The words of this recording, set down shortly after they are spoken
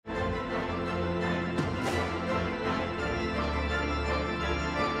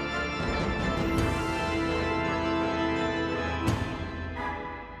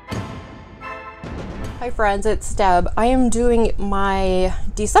Hi friends, it's Deb. I am doing my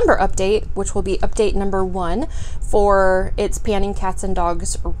December update, which will be update number 1 for It's Panning Cats and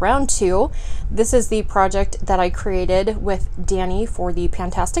Dogs round 2. This is the project that I created with Dannie for the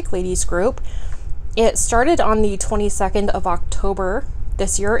Fantastic Ladies group. It started on the 22nd of October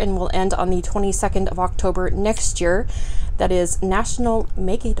this year and will end on the 22nd of October next year. That is National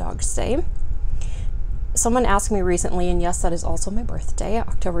Make a Dogs Day. Someone asked me recently, and yes, that is also my birthday,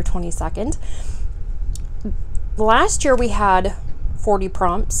 October 22nd. Last year we had 40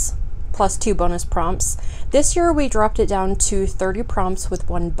 prompts plus 2 bonus prompts. This year we dropped it down to 30 prompts with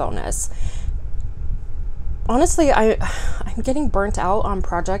 1 bonus. Honestly, I'm getting burnt out on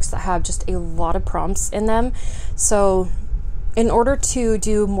projects that have just a lot of prompts in them. So in order to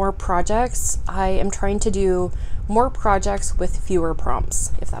do more projects, I am trying to do more projects with fewer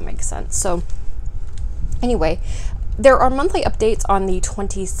prompts, if that makes sense. So anyway, there are monthly updates on the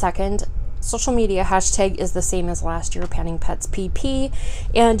 22nd. Social media hashtag is the same as last year, Panning Pets PP,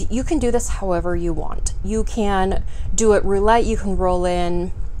 and you can do this however you want. You can do it roulette, you can roll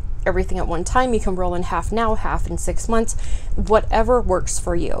in everything at one time, you can roll in half now, half in 6 months, whatever works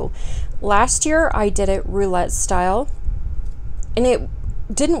for you. Last year I did it roulette style, and it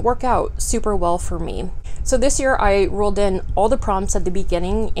didn't work out super well for me. So this year I rolled in all the prompts at the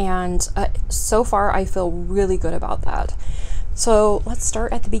beginning, and so far I feel really good about that. So let's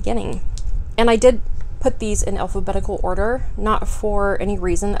start at the beginning. And I did put these in alphabetical order, not for any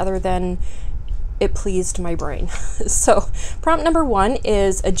reason other than it pleased my brain. So prompt number 1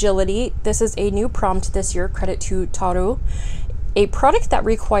 is agility. This is a new prompt this year, credit to Taru. A product that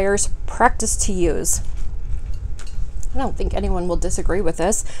requires practice to use. I don't think anyone will disagree with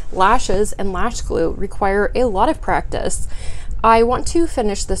this. Lashes and lash glue require a lot of practice. I want to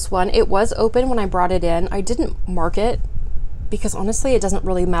finish this one. It was open when I brought it in. I didn't mark it because honestly it doesn't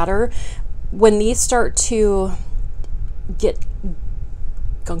really matter. When these start to get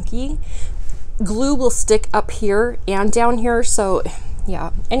gunky, glue will stick up here and down here. So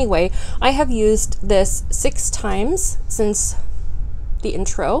yeah, anyway, I have used this 6 times since the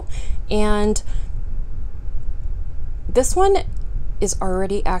intro, and this one is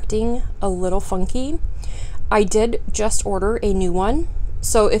already acting a little funky. I did just order a new one,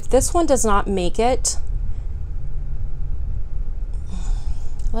 so if this one does not make it,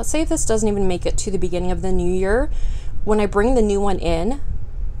 let's say if this doesn't even make it to the beginning of the new year, when I bring the new one in,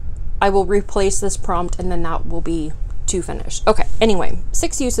 I will replace this prompt and then that will be to finish. Okay, anyway,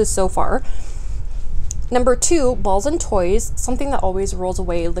 6 uses so far. Number 2, balls and toys, something that always rolls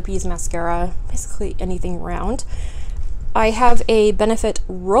away, lippies, mascara, basically anything round. I have a Benefit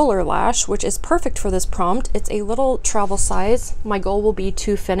roller lash, which is perfect for this prompt. It's a little travel size. My goal will be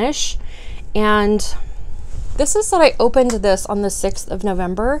to finish, and this is that I opened this on the 6th of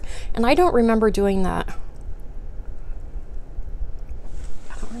November, and I don't remember doing that.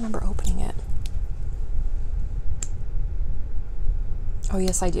 I don't remember opening it. Oh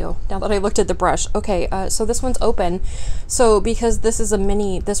yes, I do. Now that I looked at the brush. Okay, so this one's open. So because this is a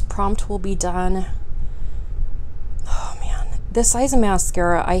mini, this prompt will be done. Oh man, this size of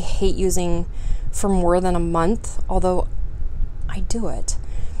mascara I hate using for more than a month, although I do it.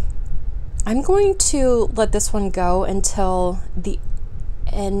 I'm going to let this one go until the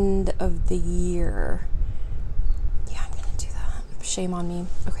end of the year. Yeah, I'm gonna do that. Shame on me.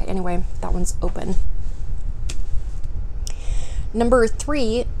 Okay, anyway, that one's open. Number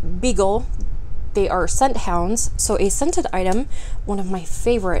 3, Beagle. They are scent hounds. So a scented item, one of my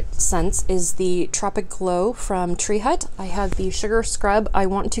favorite scents is the Tropic Glow from Tree Hut. I have the sugar scrub. I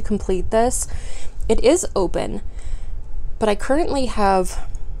want to complete this. It is open, but I currently have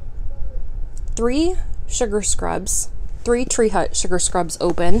 3 sugar scrubs, 3 Tree Hut sugar scrubs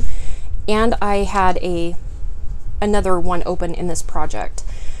open, and I had another one open in this project.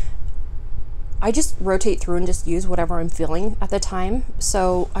 I just rotate through and just use whatever I'm feeling at the time,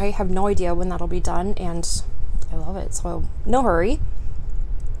 so I have no idea when that'll be done, and I love it, so no hurry.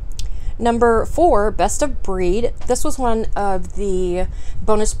 Number 4, Best of Breed. This was one of the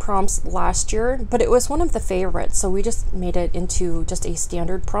bonus prompts last year, but it was one of the favorites, so we just made it into just a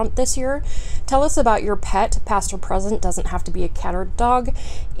standard prompt this year. Tell us about your pet, past or present, doesn't have to be a cat or dog,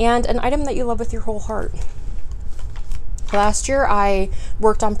 and an item that you love with your whole heart. Last year I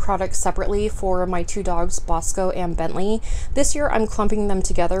worked on products separately for my 2 dogs, Bosco and Bentley. This year I'm clumping them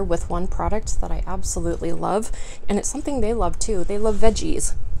together with one product that I absolutely love, and it's something they love too. They love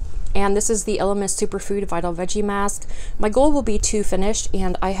veggies. And this is the Elemis Superfood Vital Veggie Mask. My goal will be to finish,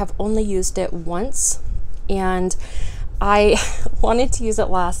 and I have only used it once, and I wanted to use it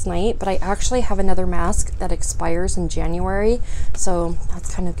last night, but I actually have another mask that expires in January, so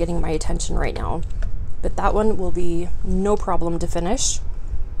that's kind of getting my attention right now. but that one will be no problem to finish.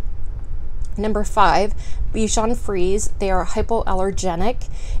 Number 5, Bichon Freeze. They are hypoallergenic,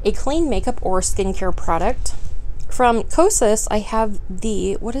 a clean makeup or skincare product. From Kosas, I have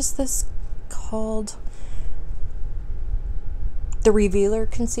the, what is this called? The Revealer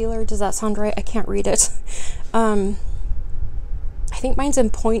Concealer. Does that sound right? I can't read it. I think mine's in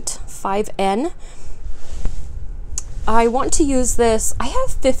 0.5N. I want to use this. I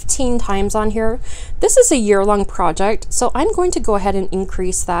have 15 times on here. This is a year-long project, so I'm going to go ahead and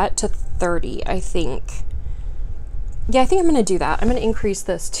increase that to 30, I think. Yeah, I think I'm going to do that. I'm going to increase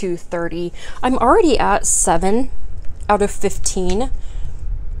this to 30. I'm already at 7 out of 15.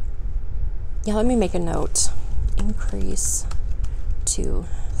 Yeah, let me make a note. Increase to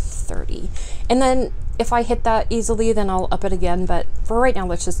 30. And then if I hit that easily, then I'll up it again. But for right now,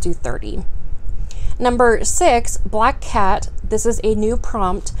 let's just do 30. Number 6, Black Cat. This is a new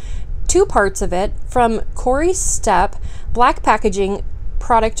prompt. 2 parts of it from Corey Step, black packaging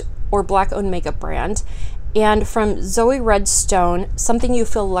product or black owned makeup brand. And from Zoe Redstone, something you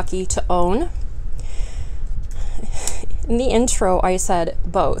feel lucky to own. In the intro, I said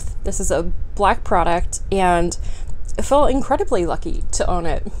both. This is a black product and I feel incredibly lucky to own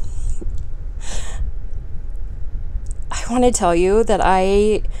it. I want to tell you that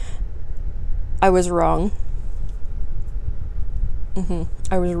I was wrong.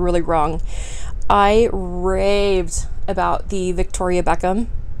 I was really wrong. I raved about the Victoria Beckham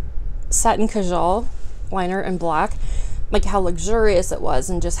Satin Kajal liner in black, like how luxurious it was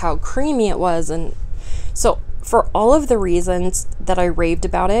and just how creamy it was. And so for all of the reasons that I raved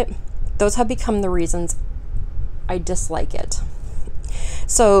about it, those have become the reasons I dislike it.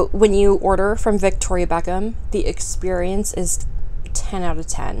 So when you order from Victoria Beckham, the experience is 10 out of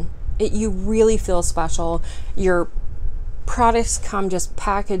 10. You really feel special. Your products come just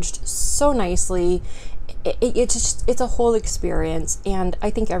packaged so nicely. It's a whole experience, and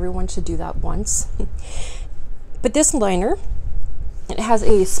I think everyone should do that once. But this liner, it has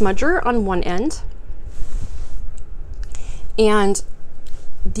a smudger on one end and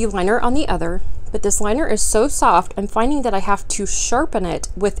the liner on the other. But this liner is so soft, I'm finding that I have to sharpen it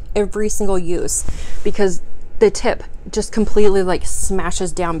with every single use because the tip just completely like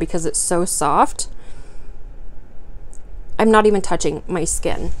smashes down because it's so soft. I'm not even touching my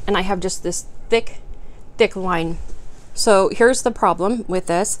skin, and I have just this thick line. So here's the problem with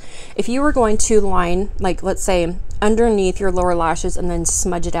this. If you were going to line, like let's say underneath your lower lashes and then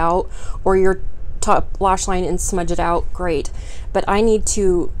smudge it out, or your top lash line and smudge it out, great. But I need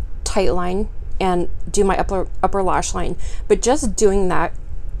to tight line and do my upper lash line. But just doing that,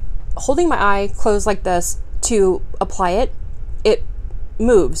 holding my eye closed like this to apply it, it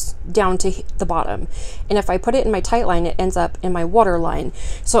moves down to the bottom. And if I put it in my tight line, it ends up in my water line.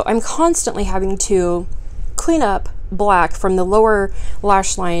 So I'm constantly having to clean up black from the lower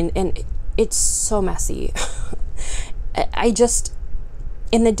lash line, and it's so messy. I just,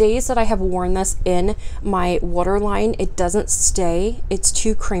 in the days that I have worn this in my waterline, it doesn't stay. It's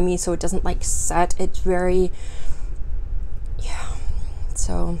too creamy, so it doesn't like set. It's very, yeah.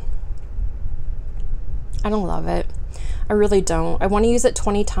 So I don't love it. I really don't. I want to use it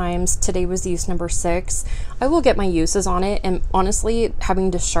 20 times. Today was use number 6. I will get my uses on it, and honestly,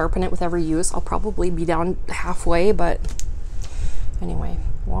 having to sharpen it with every use, I'll probably be down halfway, but anyway,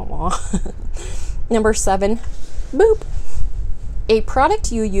 wah wah. Number 7, boop. A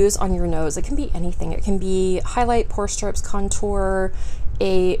product you use on your nose. It can be anything. It can be highlight, pore strips, contour,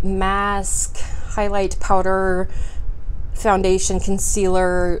 a mask, highlight, powder, foundation,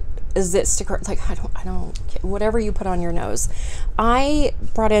 concealer, a zit sticker, like I don't whatever you put on your nose. I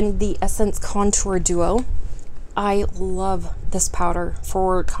brought in the Essence Contour Duo. I love this powder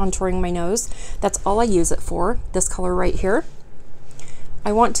for contouring my nose. That's all I use it for, this color right here.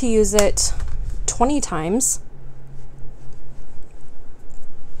 I want to use it 20 times.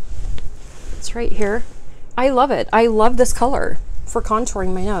 It's right here. I love it. I love this color for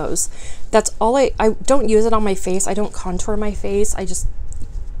contouring my nose. That's all I don't use it on my face. I don't contour my face. I just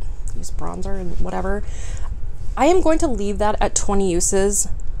use bronzer and whatever. I am going to leave that at 20 uses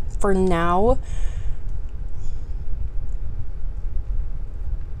for now.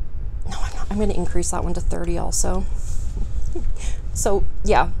 No, I'm not. I'm going to increase that one to 30 also. So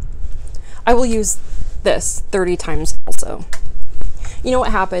yeah, I will use this 30 times also. You know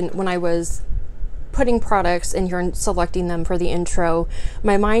what happened when I was putting products in here and selecting them for the intro?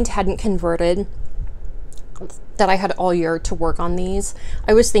 My mind hadn't converted that I had all year to work on these.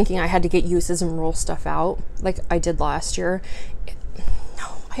 I was thinking I had to get uses and roll stuff out like I did last year. No,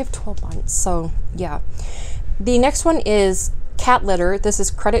 I have 12 months, so yeah. The next one is cat litter. This is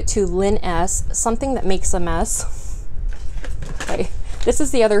credit to Lynn S. Something that makes a mess. Okay. This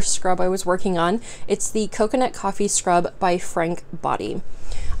is the other scrub I was working on. It's the Coconut Coffee Scrub by Frank Body.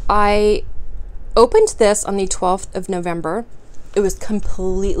 I opened this on the 12th of November. It was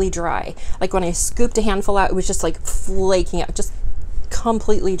completely dry. Like when I scooped a handful out, it was just like flaking out, just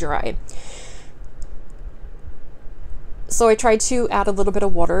completely dry. So I tried to add a little bit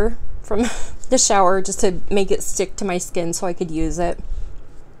of water from the shower just to make it stick to my skin so I could use it.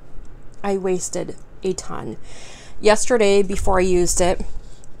 I wasted a ton. Yesterday, before I used it,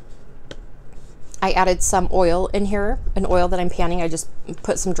 I added some oil in here, an oil that I'm panning. I just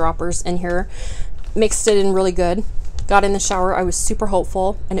put some droppers in here, mixed it in really good, got in the shower. I was super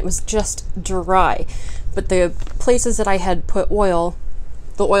hopeful, and it was just dry. But the places that I had put oil,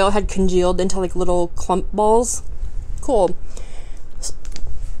 the oil had congealed into like little clump balls. Cool.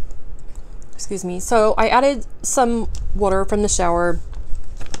 Excuse me. So I added some water from the shower,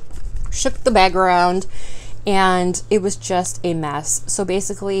 shook the bag around, and it was just a mess. So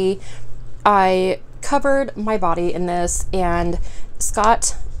basically I covered my body in this, and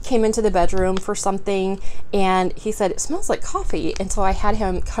Scott came into the bedroom for something and he said, it smells like coffee. And so I had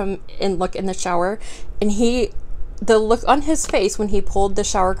him come and look in the shower, and the look on his face when he pulled the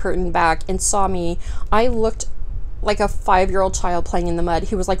shower curtain back and saw me, I looked like a 5-year-old child playing in the mud.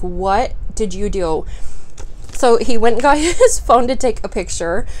 He was like, what did you do? So he went and got his phone to take a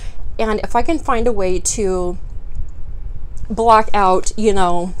picture. And if I can find a way to block out, you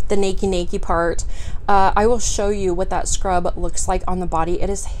know, the nakey part, I will show you what that scrub looks like on the body. It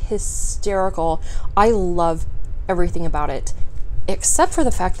is hysterical. I love everything about it, except for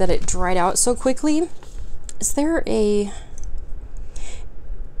the fact that it dried out so quickly. Is there a...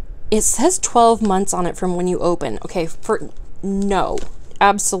 It says 12 months on it from when you open. Okay, no,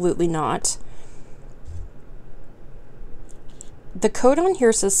 absolutely not. The code on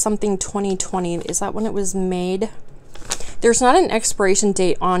here says something 2020. Is that when it was made? There's not an expiration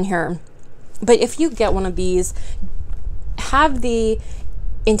date on here, but if you get one of these, have the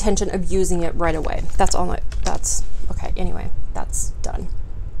intention of using it right away. That's all. That's okay. Anyway, that's done.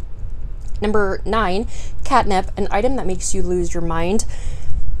 Number 9, catnip, an item that makes you lose your mind.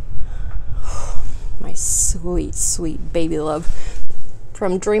 My sweet, sweet baby love.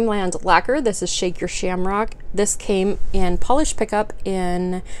 From Dreamland Lacquer, this is Shake Your Shamrock. This came in polish pickup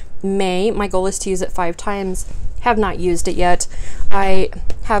in May. My goal is to use it 5 times. Have not used it yet. I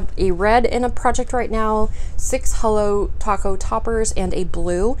have a red in a project right now, 6 Hello Taco toppers, and a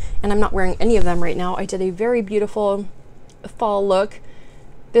blue, and I'm not wearing any of them right now. I did a very beautiful fall look.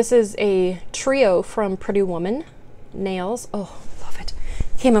 This is a trio from Pretty Woman nails. Oh, love it.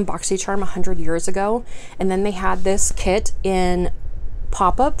 Came in BoxyCharm 100 years ago, and then they had this kit in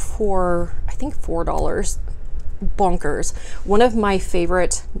pop-up for I think $4. Bonkers. One of my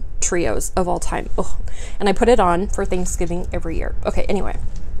favorite trios of all time. Oh, and I put it on for Thanksgiving every year. Okay, anyway,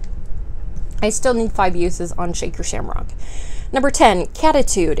 I still need 5 uses on Shake Your Shamrock. Number 10,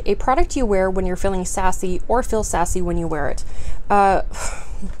 Catitude, a product you wear when you're feeling sassy or feel sassy when you wear it.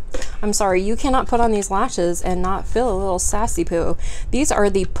 I'm sorry, you cannot put on these lashes and not feel a little sassy poo. These are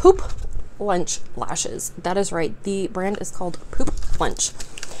the Poop Lunch lashes. That is right. The brand is called Poop Lunch.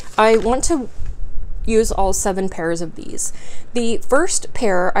 I want to use all 7 pairs of these. The first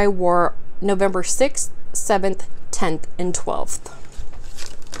pair I wore November 6th, 7th, 10th, and 12th.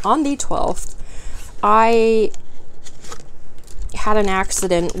 On the 12th, I had an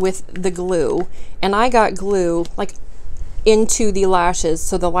accident with the glue, and I got glue like into the lashes,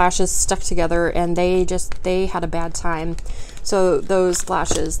 so the lashes stuck together, and they had a bad time. So those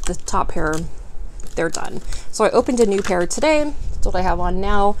lashes, the top pair, they're done. So I opened a new pair today. That's what I have on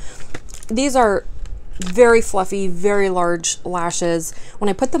now. These are very fluffy, very large lashes. When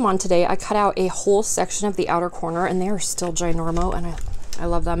I put them on today, I cut out a whole section of the outer corner, and they are still ginormo, and I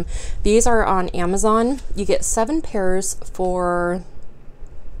love them. These are on Amazon. You get 7 pairs for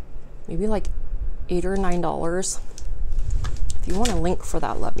maybe like $8 or $9. If you want a link for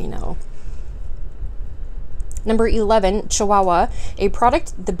that, let me know. Number 11, Chihuahua, a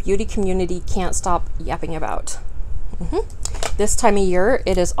product the beauty community can't stop yapping about. This time of year,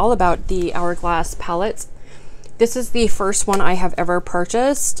 it is all about the Hourglass palettes. This is the first one I have ever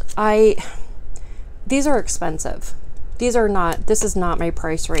purchased. These are expensive. This is not my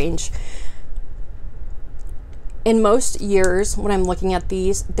price range. In most years, when I'm looking at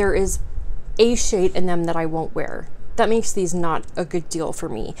these, there is a shade in them that I won't wear. That makes these not a good deal for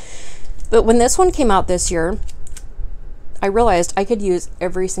me. But when this one came out this year, I realized I could use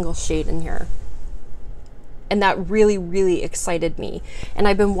every single shade in here. And that really, really excited me. And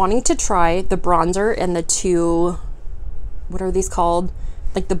I've been wanting to try the bronzer and the 2 what are these called?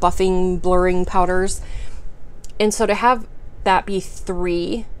 Like the buffing, blurring powders. And so to have that be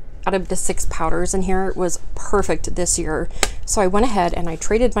 3 out of the 6 powders in here was perfect this year. So I went ahead and I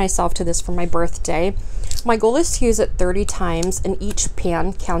treated myself to this for my birthday. My goal is to use it 30 times and each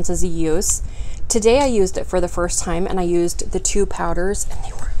pan counts as a use. Today I used it for the first time and I used the 2 powders and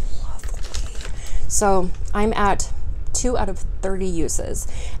they were lovely. So I'm at 2 out of 30 uses.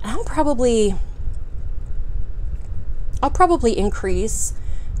 And I'll probably increase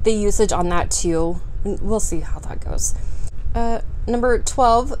the usage on that too. We'll see how that goes. Number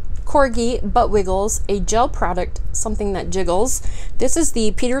 12, Corgi Butt Wiggles, a gel product, something that jiggles. This is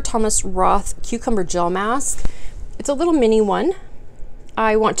the Peter Thomas Roth Cucumber Gel Mask. It's a little mini one.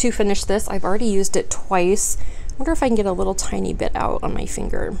 I want to finish this. I've already used it twice. I wonder if I can get a little tiny bit out on my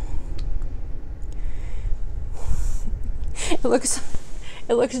finger. It looks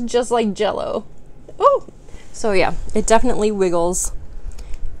just like Jello. Oh, so yeah, it definitely wiggles.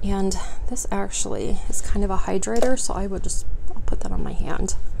 And this actually is kind of a hydrator, so I'll put that on my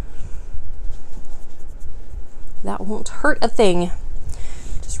hand. That won't hurt a thing.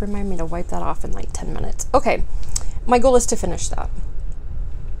 Just remind me to wipe that off in like 10 minutes. Okay, my goal is to finish that.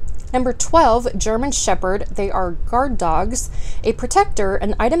 Number 12, German Shepherd. They are guard dogs. A protector,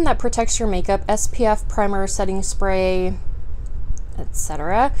 an item that protects your makeup, SPF, primer, setting spray,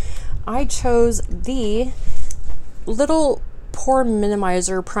 etc. I chose the little pore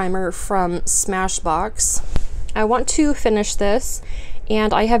minimizer primer from Smashbox. I want to finish this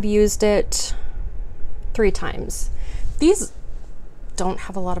and I have used it 3 times. These don't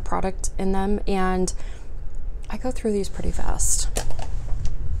have a lot of product in them and I go through these pretty fast.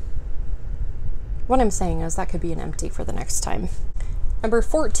 What I'm saying is that could be an empty for the next time. Number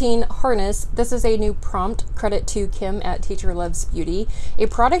 14, Harness. This is a new prompt. Credit to Kim at Teacher Loves Beauty. A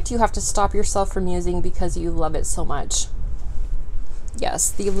product you have to stop yourself from using because you love it so much.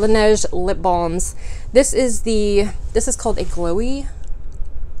 Yes, the Laneige lip balms. This is called a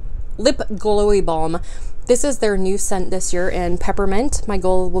lip glowy balm. This is their new scent this year in peppermint. My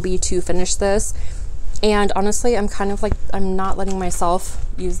goal will be to finish this. And honestly, I'm kind of like, I'm not letting myself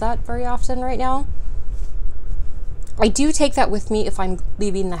use that very often right now. I do take that with me if I'm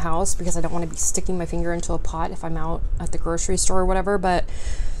leaving the house because I don't want to be sticking my finger into a pot if I'm out at the grocery store or whatever, but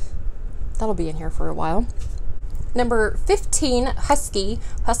that'll be in here for a while. Number 15, Husky.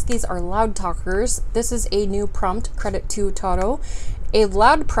 Huskies are loud talkers. This is a new prompt. Credit to Taro. A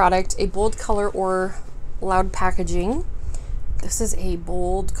loud product, a bold color or loud packaging. This is a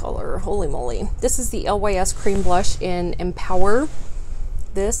bold color. Holy moly. This is the LYS Cream Blush in Empower.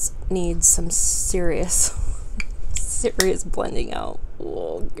 This needs some serious blending out.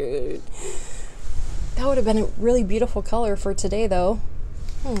 Oh, good. That would have been a really beautiful color for today, though.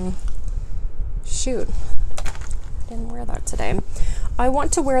 Shoot. Didn't wear that today. I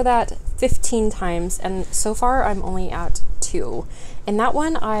want to wear that 15 times and so far I'm only at 2 and that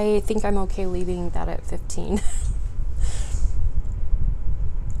one I think I'm okay leaving that at 15.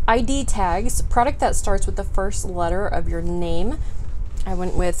 ID tags, product that starts with the first letter of your name. I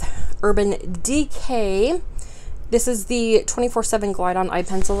went with Urban Decay. This is the 24/7 Glide On Eye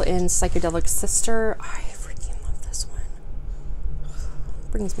Pencil in Psychedelic Sister. I freaking love this one.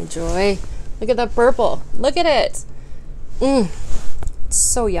 Brings me joy. Look at that purple. Look at it.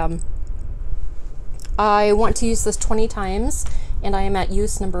 So yum. I want to use this 20 times and I am at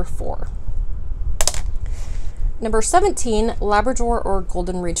use number 4. Number 17, Labrador or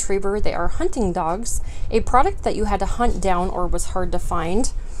Golden Retriever. They are hunting dogs, a product that you had to hunt down or was hard to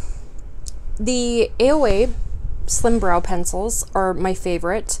find. The AOA Slim Brow Pencils are my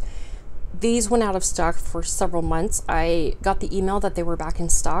favorite. These went out of stock for several months. I got the email that they were back in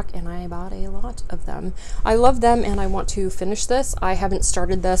stock and I bought a lot of them. I love them and I want to finish this. I haven't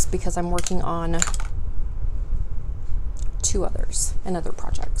started this because I'm working on 2 others and other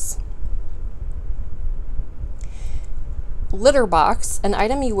projects. Litter box, an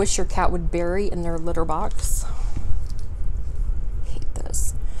item you wish your cat would bury in their litter box. Hate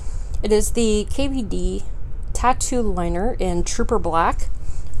this. It is the KVD Tattoo Liner in Trooper Black.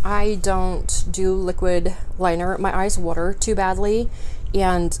 I don't do liquid liner. My eyes water too badly,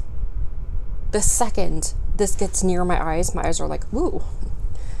 and the second this gets near my eyes are like, ooh,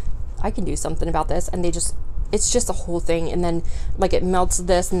 I can do something about this, and it's just a whole thing, and then like it melts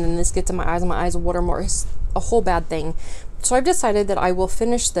this, and then this gets in my eyes, and my eyes water more. It's a whole bad thing. So I've decided that I will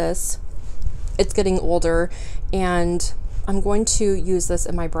finish this. It's getting older, and I'm going to use this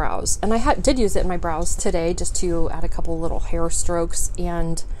in my brows. And I did use it in my brows today just to add a couple little hair strokes,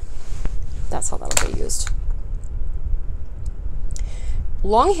 and that's how that'll be used.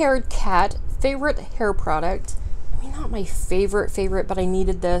 Long-haired cat, favorite hair product. maybe not my favorite, but I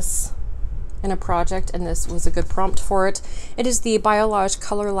needed this in a project, and this was a good prompt for it. It is the Biolage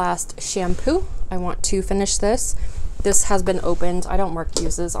Color Last shampoo. I want to finish this. This has been opened. I don't mark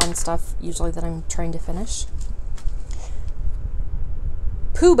uses on stuff usually that I'm trying to finish.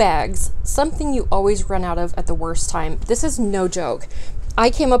 Poo bags, something you always run out of at the worst time. This is no joke. I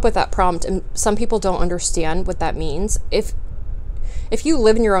came up with that prompt, and some people don't understand what that means. If you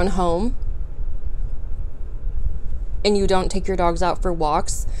live in your own home and you don't take your dogs out for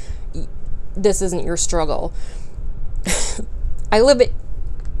walks, this isn't your struggle. I live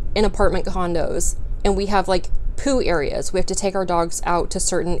in apartment condos, and we have like poo areas. We have to take our dogs out to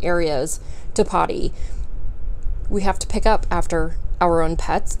certain areas to potty. We have to pick up after our own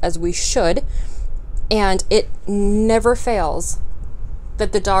pets, as we should, and it never fails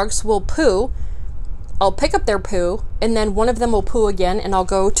that the dogs will poo. I'll pick up their poo, and then one of them will poo again, and I'll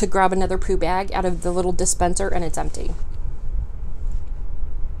go to grab another poo bag out of the little dispenser, and it's empty.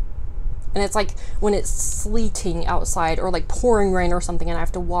 And it's like when it's sleeting outside or like pouring rain or something, and I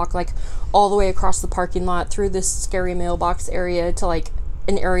have to walk like all the way across the parking lot through this scary mailbox area to like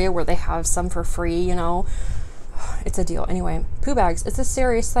an area where they have some for free, you know. It's a deal. Anyway, poo bags, it's a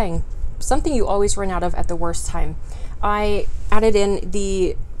serious thing. Something you always run out of at the worst time. I added in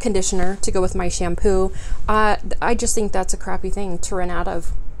the conditioner to go with my shampoo. I just think that's a crappy thing to run out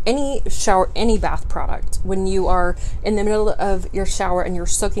of. Any shower, any bath product, when you are in the middle of your shower and you're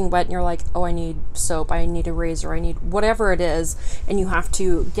soaking wet and you're like, oh, I need soap, I need a razor, I need whatever it is, and you have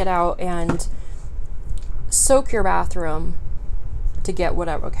to get out and soak your bathroom to get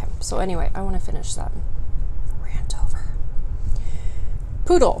whatever. Okay, so anyway, I want to finish that rant over.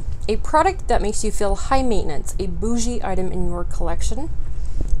 Poodle, a product that makes you feel high maintenance, a bougie item in your collection.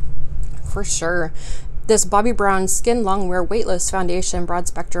 For sure. This Bobbi Brown Skin Longwear Weightless Foundation Broad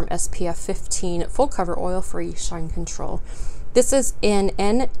Spectrum SPF 15 Full Cover Oil-Free Shine Control. This is in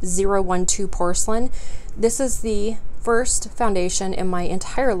N012 Porcelain. This is the first foundation in my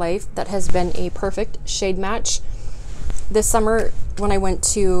entire life that has been a perfect shade match. This summer when I went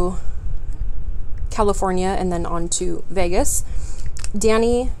to California and then on to Vegas,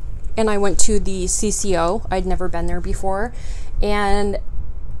 Danny and I went to the CCO. I'd never been there before, and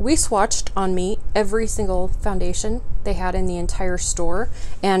we swatched on me every single foundation they had in the entire store.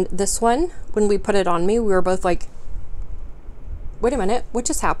 And this one, when we put it on me, we were both like, wait a minute, what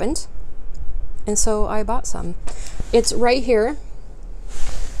just happened? And so I bought some. It's right here.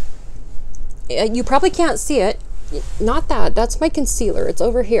 You probably can't see it. Not that, that's my concealer. It's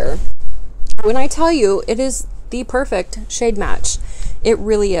over here. When I tell you, it is the perfect shade match. It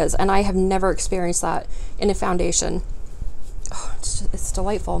really is. And I have never experienced that in a foundation. Oh, it's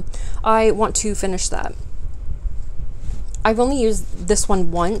delightful. I want to finish that. I've only used this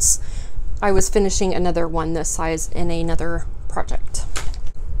one once. I was finishing another one this size in another project.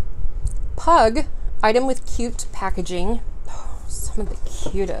 Pug, item with cute packaging. Oh, some of the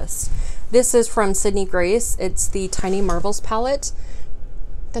cutest. This is from Sydney Grace. It's the Tiny Marvels palette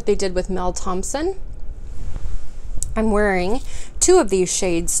that they did with Mel Thompson. I'm wearing two of these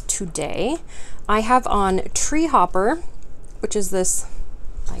shades today. I have on Tree Hopper, which is this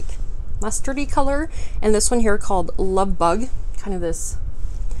like mustardy color, and this one here called Love Bug, kind of this.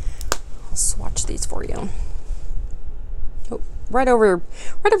 I'll swatch these for you. Oh, right over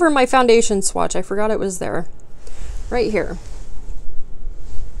my foundation swatch. I forgot it was there. Right here.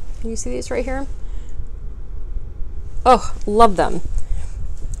 Can you see these right here? Oh, love them.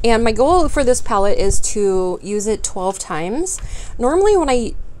 And my goal for this palette is to use it 12 times. Normally when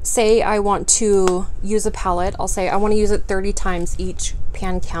I say I want to use a palette, I'll say I want to use it 30 times, each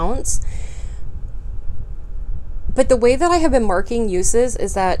pan counts. But the way that I have been marking uses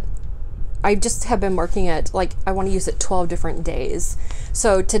is that I just have been marking it like I want to use it 12 different days.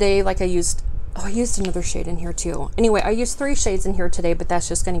 So today, like I used another shade in here too. Anyway, I used 3 shades in here today, but that's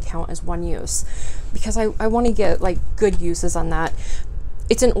just going to count as one use because I want to get like good uses on that.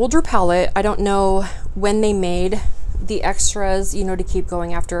 It's an older palette. I don't know when they made the extras, you know, to keep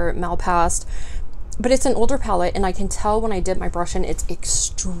going after Mal passed, but it's an older palette, and I can tell when I dip my brush in, it's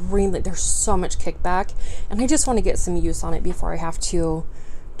extremely, there's so much kickback, and I just want to get some use on it before I have to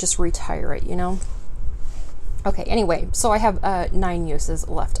just retire it, you know. Okay, anyway, so I have 9 uses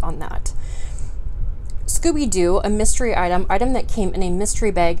left on that. Scooby-Doo, a mystery item that came in a mystery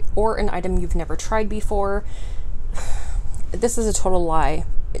bag or an item you've never tried before. This is a total lie.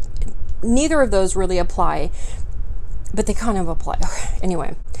 Neither of those really apply, but they kind of apply. Okay,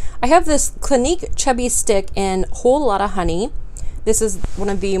 anyway, I have this Clinique Chubby Stick in Whole Lotta Honey. This is one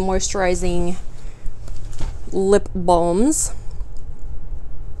of the moisturizing lip balms.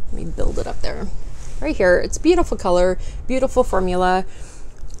 Let me build it up there. right here. It's a beautiful color, beautiful formula.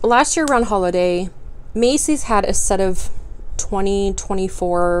 Last year around holiday, Macy's had a set of 20,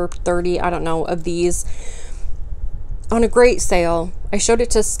 24, 30, I don't know, of these on a great sale. I showed it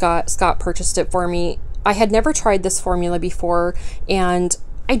to Scott. Scott purchased it for me. I had never tried this formula before, and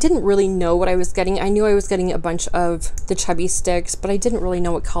I didn't really know what I was getting. I knew I was getting a bunch of the chubby sticks, but I didn't really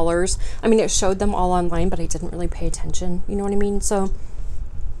know what colors. I mean, it showed them all online, but I didn't really pay attention. You know what I mean? So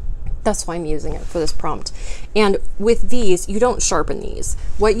that's why I'm using it for this prompt. And with these, you don't sharpen these.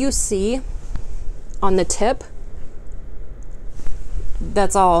 What you see on the tip,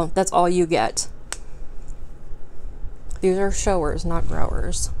 that's all you get. These are showers, not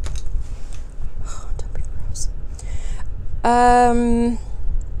growers. Oh, don't be gross.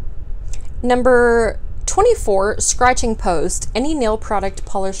 Number 24, scratching post. Any nail product,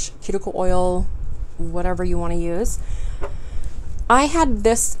 polish, cuticle oil, whatever you want to use. I had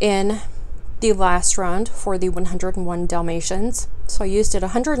this in the last round for the 101 Dalmatians. So I used it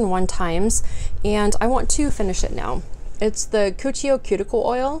 101 times, and I want to finish it now. It's the Cuccio cuticle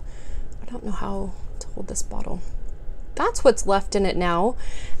oil. I don't know how to hold this bottle. That's what's left in it now.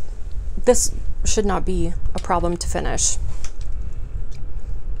 This should not be a problem to finish.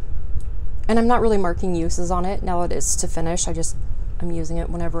 And I'm not really marking uses on it. Now it is to finish. I'm using it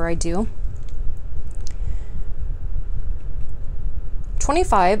whenever I do.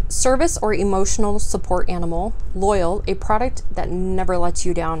 25, service or emotional support animal. Loyal, a product that never lets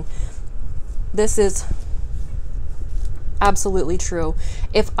you down. This is absolutely true.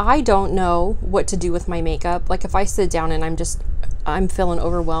 If I don't know what to do with my makeup, like if I sit down and I'm feeling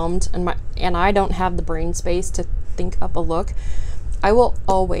overwhelmed and I don't have the brain space to think up a look, I will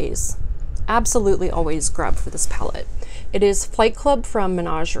always, absolutely always grab for this palette. It is Flight Club from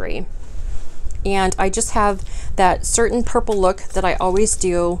Menagerie. And I just have that certain purple look that I always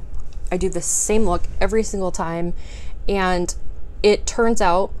do. I do the same look every single time, and it turns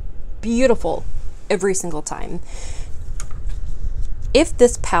out beautiful every single time. If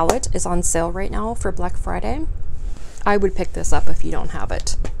this palette is on sale right now for Black Friday, I would pick this up if you don't have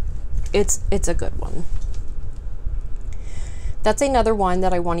it. It's a good one. That's another one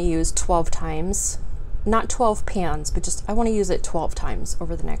that I want to use 12 times. Not 12 pans, but just I want to use it 12 times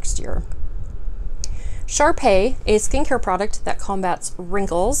over the next year. Sharpie, a skincare product that combats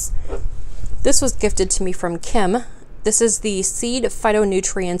wrinkles. This was gifted to me from Kim. This is the Seed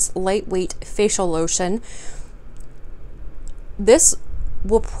Phytonutrients Lightweight Facial Lotion. This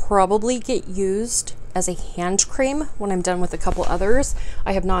will probably get used as a hand cream when I'm done with a couple others.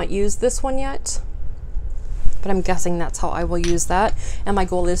 I have not used this one yet, but I'm guessing that's how I will use that. And my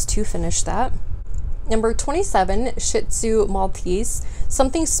goal is to finish that. Number 27, Shih Tzu Maltese,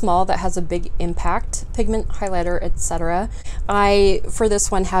 something small that has a big impact, pigment, highlighter, etc. I, for this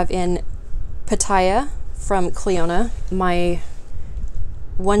one, have in Pitaya from Cleona, my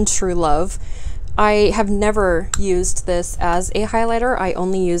one true love. I have never used this as a highlighter. I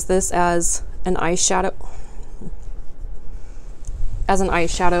only use this as an eyeshadow.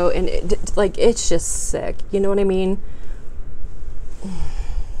 And it's just sick. You know what I mean?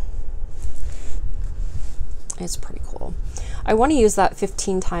 It's pretty cool. I want to use that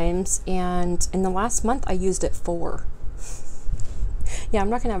 15 times, and in the last month I used it 4. Yeah, I'm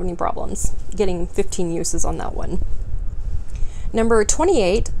not gonna have any problems getting 15 uses on that one. Number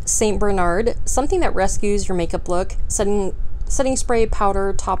 28, Saint Bernard, something that rescues your makeup look. Setting spray,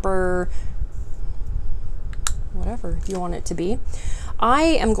 powder, topper, whatever you want it to be. I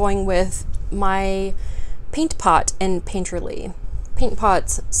am going with my paint pot in Painterly. Paint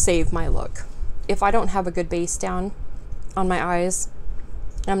pots save my look. If I don't have a good base down on my eyes,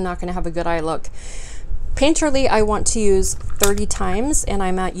 I'm not going to have a good eye look. Painterly I want to use 30 times, and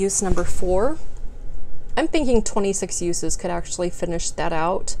I'm at use number 4. I'm thinking 26 uses could actually finish that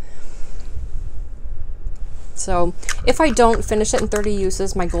out. So if I don't finish it in 30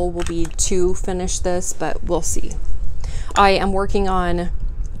 uses, my goal will be to finish this, but we'll see. I am working on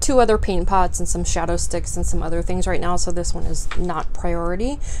 2 other paint pots and some shadow sticks and some other things right now, so this one is not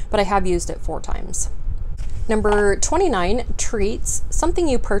priority, but I have used it 4 times. Number 29, treats, something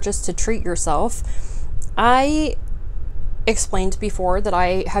you purchase to treat yourself. I explained before that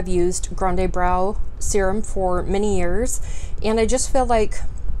I have used Grande Brow serum for many years, and I just feel like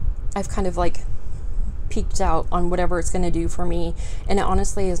I've kind of like peaked out on whatever it's going to do for me, and it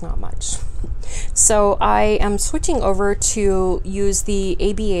honestly is not much. So I am switching over to use the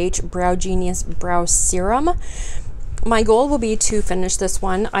ABH Brow Genius Brow Serum. My goal will be to finish this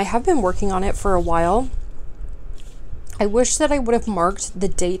one. I have been working on it for a while. I wish that I would have marked the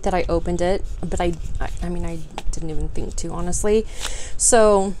date that I opened it, but I mean, I didn't even think to, honestly.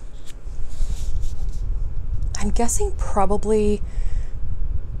 So I'm guessing probably,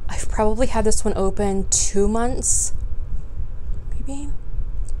 I've probably had this one open 2 months, maybe.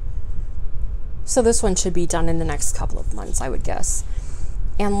 So this one should be done in the next couple of months, I would guess.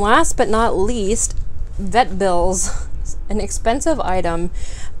 And last but not least, vet bills, an expensive item.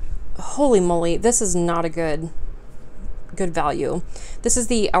 Holy moly, this is not a good value. This is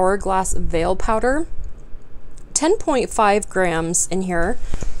the Hourglass Veil Powder, 10.5 grams in here.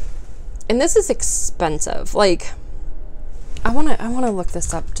 And this is expensive. Like, I wanna look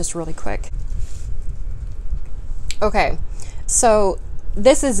this up just really quick. Okay, so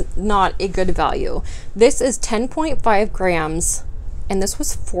this is not a good value. This is 10.5 grams, and this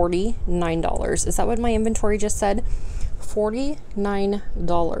was $49. Is that what my inventory just said?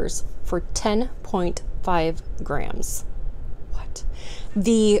 $49 for 10.5 grams. What?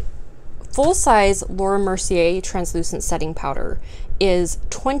 The full-size Laura Mercier translucent setting powder is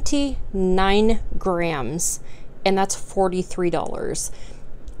 29 grams, and that's $43.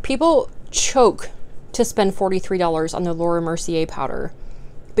 People choke to spend $43 on the Laura Mercier powder,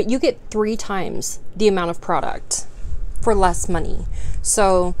 but you get 3 times the amount of product for less money.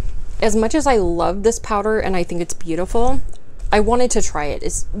 So as much as I love this powder and I think it's beautiful, I wanted to try it.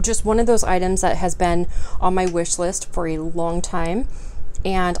 It's just one of those items that has been on my wish list for a long time,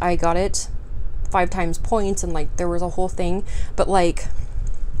 and I got it 5 times points, and like there was a whole thing, but like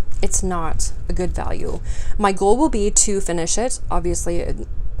it's not a good value. My goal will be to finish it. Obviously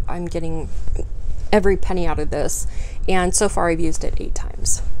I'm getting every penny out of this, and so far I've used it 8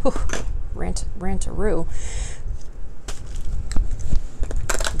 times. Whew, rant-a-roo.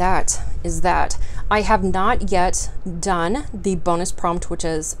 That is that. I have not yet done the bonus prompt, which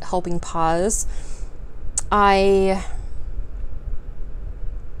is helping pause. I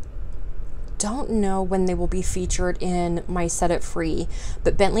don't know when they will be featured in my Set It Free,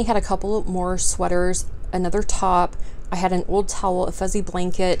 but Bentley had a couple more sweaters, another top. I had an old towel, a fuzzy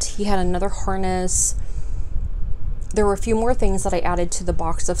blanket. He had another harness. There were a few more things that I added to the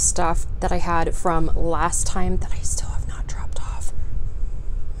box of stuff that I had from last time that I still have not dropped off.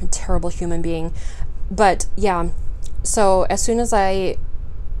 I'm a terrible human being. But yeah, so as soon as I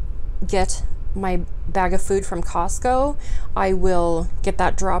get my bag of food from Costco, I will get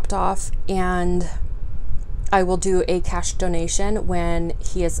that dropped off, and I will do a cash donation when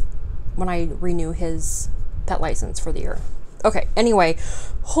I renew his pet license for the year. Okay, anyway,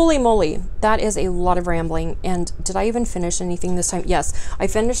 holy moly, that is a lot of rambling. And did I even finish anything this time? Yes, I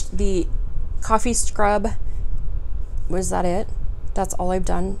finished the coffee scrub. Was that it? That's all I've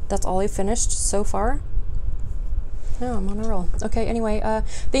done. That's all I've finished so far. No, I'm on a roll. Okay, anyway,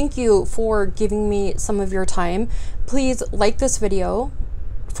 thank you for giving me some of your time. Please like this video.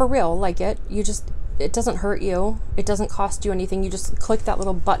 For real, like it. It doesn't hurt you. It doesn't cost you anything. You just click that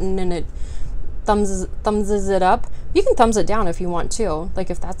little button and it thumbs it up. You can thumbs it down if you want to.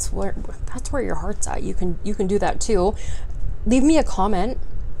 Like, if that's where your heart's at, you can do that too. Leave me a comment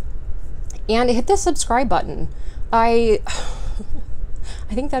and hit the subscribe button. I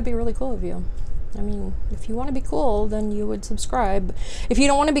think that'd be really cool of you. I mean, if you want to be cool, then you would subscribe. If you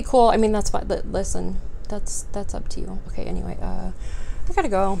don't want to be cool, I mean, that's fine. Listen, that's up to you. Okay, anyway, I gotta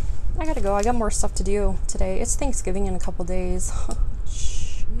go. I got more stuff to do today. It's Thanksgiving in a couple days.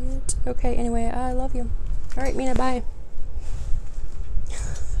 Shit. Okay, anyway, I love you. All right, Mina, bye.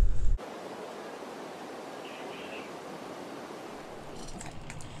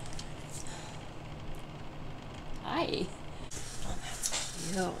 Hi. Oh,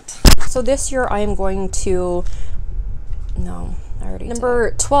 that's cute. So this year I am going to, no, I already did.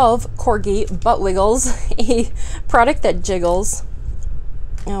 Number 12, Corgi Butt Wiggles, a product that jiggles.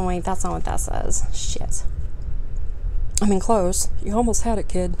 Oh wait, that's not what that says. Shit. I mean, close. You almost had it,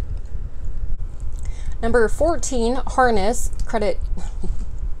 kid. Number 14, Harness Credit.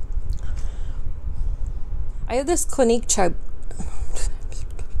 I have this Clinique Chub.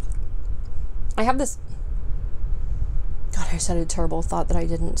 I have this. God, I said a terrible thought that I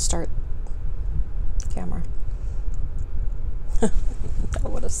didn't start the camera. That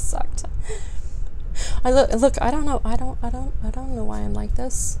would have sucked. Look, I don't know. I don't know why I'm like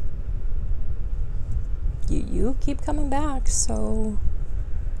this. You keep coming back, so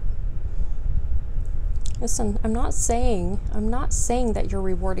listen, I'm not saying that you're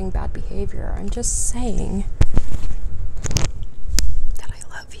rewarding bad behavior. I'm just saying